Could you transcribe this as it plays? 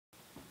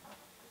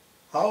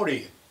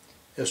Howdy,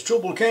 it's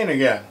tubalcain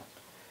again,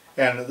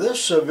 and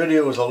this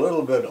video is a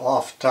little bit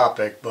off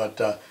topic,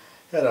 but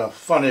had a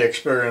funny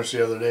experience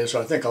the other day,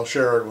 so I think I'll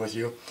share it with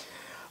you.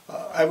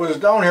 I was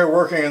down here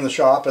working in the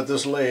shop at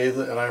this lathe,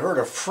 and I heard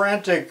a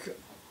frantic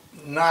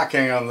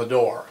knocking on the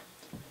door,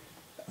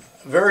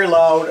 very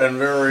loud and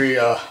very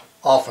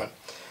often.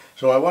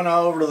 So I went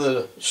out over to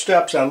the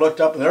steps and I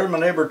looked up, and there's my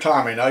neighbor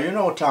Tommy. Now you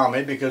know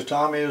Tommy because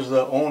Tommy is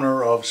the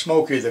owner of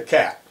Smokey the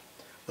cat,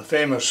 the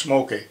famous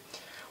Smokey.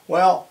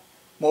 Well,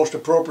 most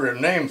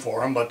appropriate name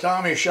for him, but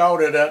Tommy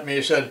shouted at me,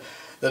 he said,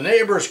 "The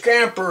neighbor's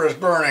camper is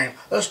burning,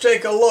 let's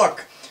take a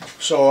look."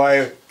 So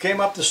I came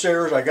up the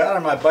stairs, I got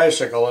on my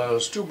bicycle, and it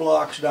was 2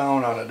 blocks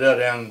down on a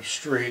dead-end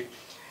street,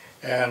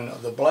 and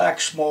the black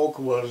smoke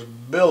was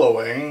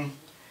billowing,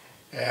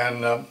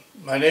 and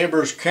my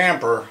neighbor's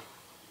camper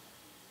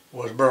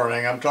was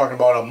burning. I'm talking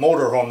about a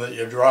motorhome that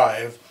you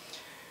drive,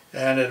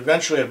 and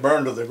eventually it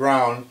burned to the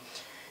ground.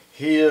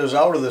 He is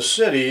out of the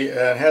city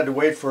and had to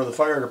wait for the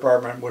fire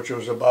department, which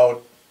was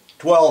about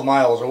 12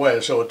 miles away,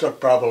 so it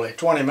took probably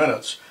 20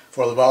 minutes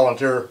for the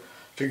volunteer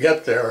to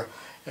get there,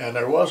 and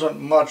there wasn't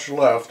much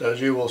left, as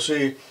you will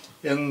see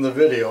in the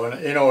video. And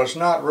you know, it's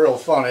not real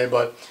funny,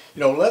 but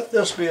you know, let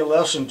this be a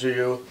lesson to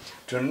you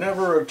to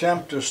never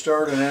attempt to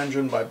start an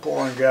engine by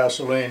pouring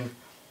gasoline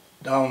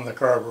down the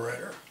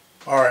carburetor.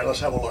 All right,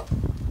 let's have a look.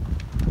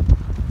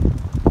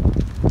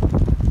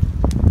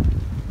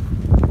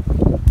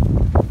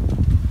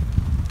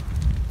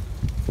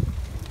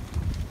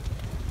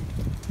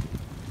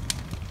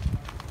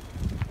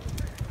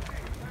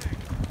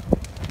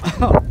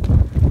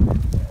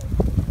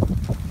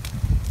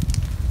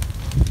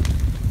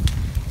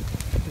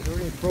 Is there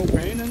any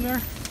propane in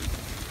there?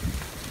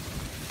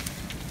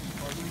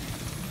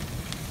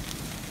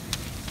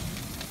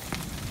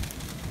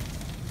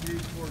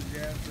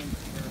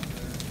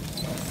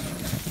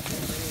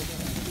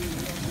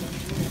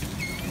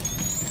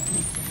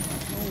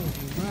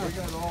 We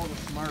got all the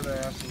smart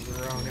asses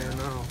around here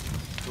now.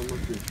 How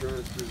much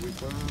insurance did we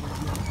put on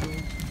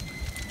them?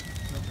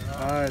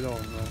 I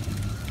don't know.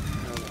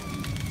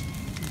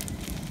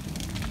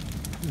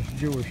 This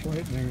Jewish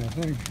lightning, I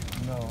think.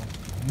 No.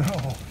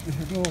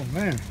 Oh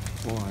man.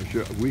 Well,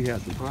 we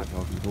had some hot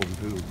dogs at home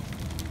too.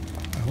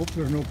 I hope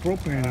there's no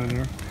propane in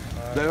there.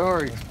 They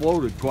already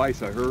exploded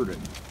twice, I heard it.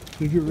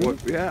 Did you really?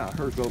 What, yeah, I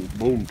heard something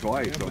boom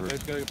twice. Yeah, but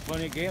that's got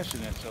plenty of gas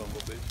in that son of a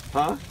bitch.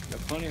 Huh?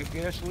 Got plenty of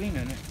gasoline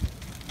in it.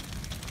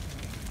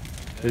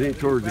 It ain't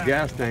towards the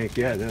gas tank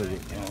yet, is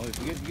it? Oh, if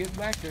you get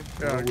back there.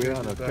 Well, we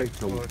ought to take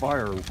some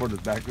fire and put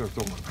it back there,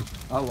 so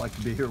I like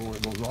to be here when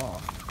it goes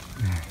off.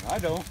 I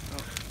don't.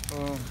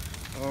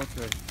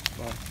 Okay.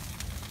 Bye.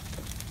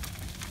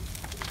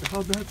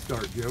 How'd that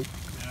start, Joe?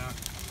 Yeah.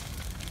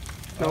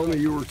 Tell me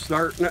you were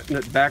starting it and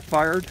it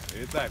backfired?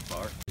 It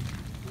backfired.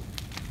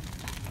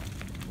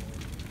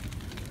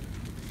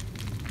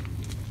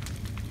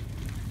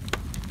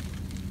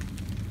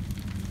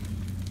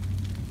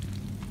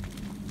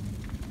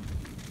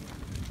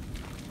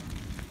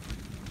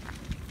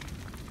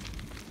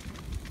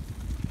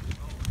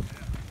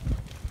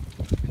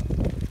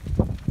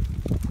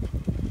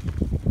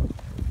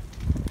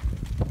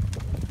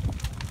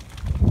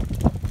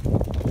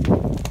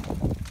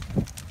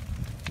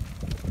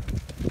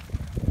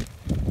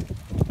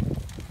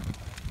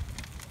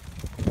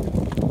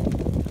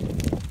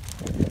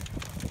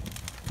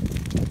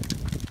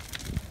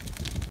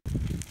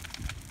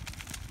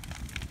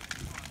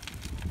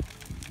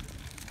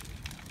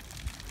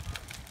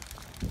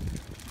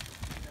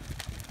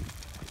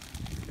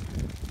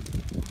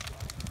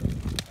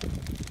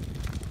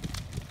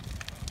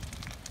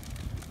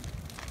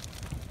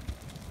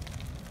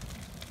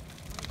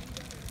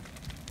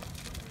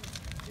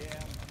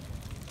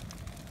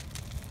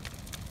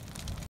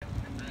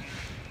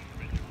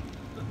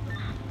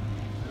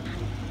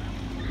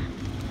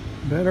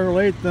 Better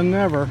late than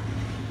never.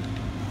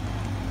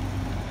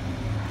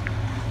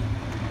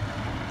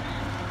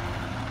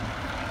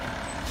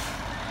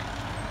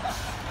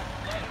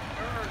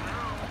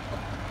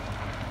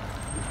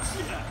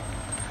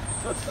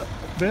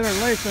 Better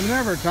late than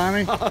never,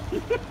 Tommy.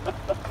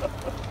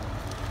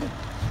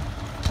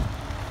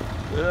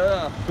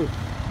 Yeah.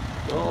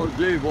 Oh,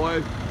 gee,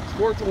 boy.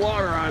 Squirts of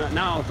water on it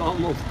now. It's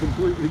almost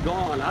completely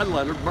gone. I'd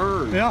let it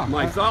burn. Yeah.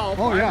 Myself.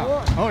 Oh, yeah. I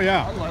would. Oh,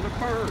 yeah. I'd let it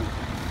burn.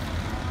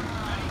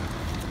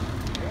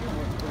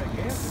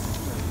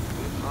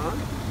 Huh?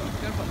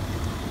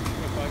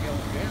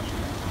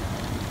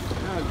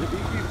 Yeah, you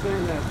keep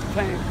saying that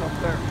tank up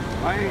there.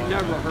 I ain't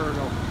never heard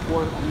of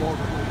one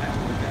motor like that.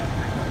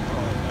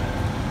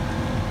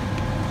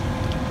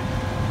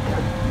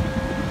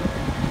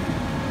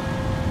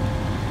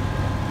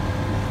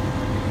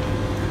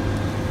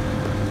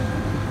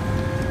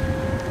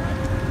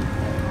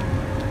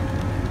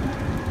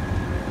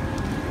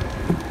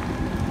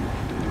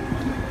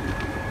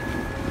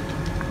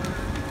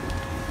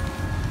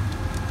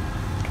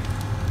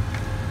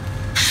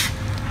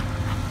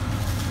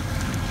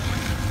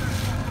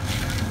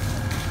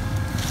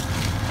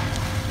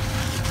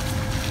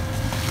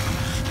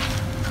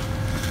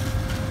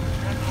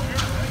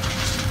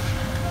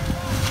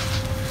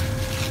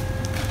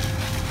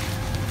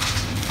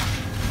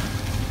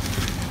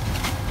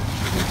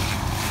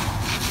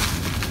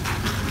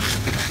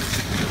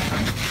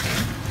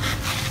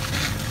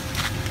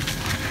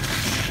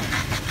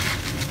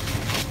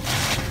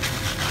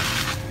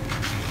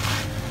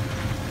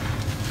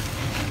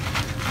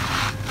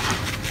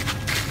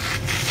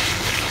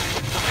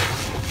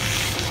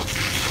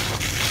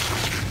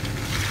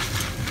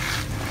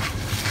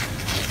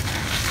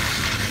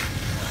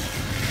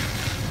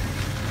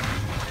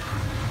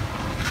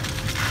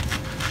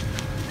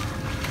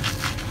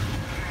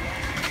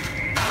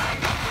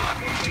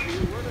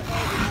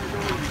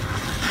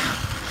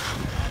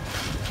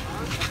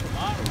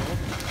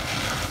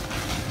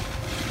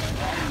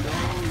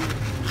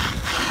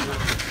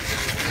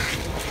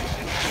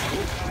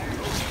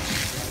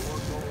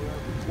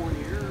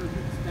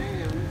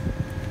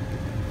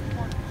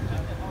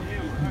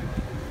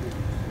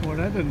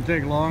 Didn't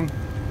take long.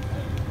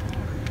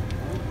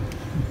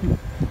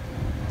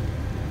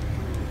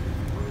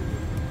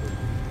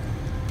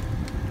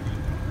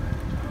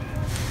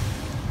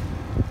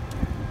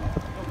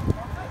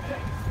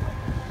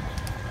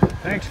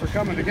 Thanks for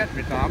coming to get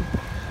me, Tom.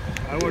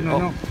 I wouldn't have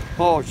known.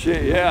 Oh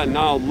shit, yeah,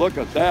 now look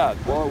at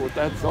that. Boy, with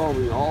that's all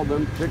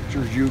them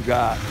pictures you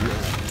got.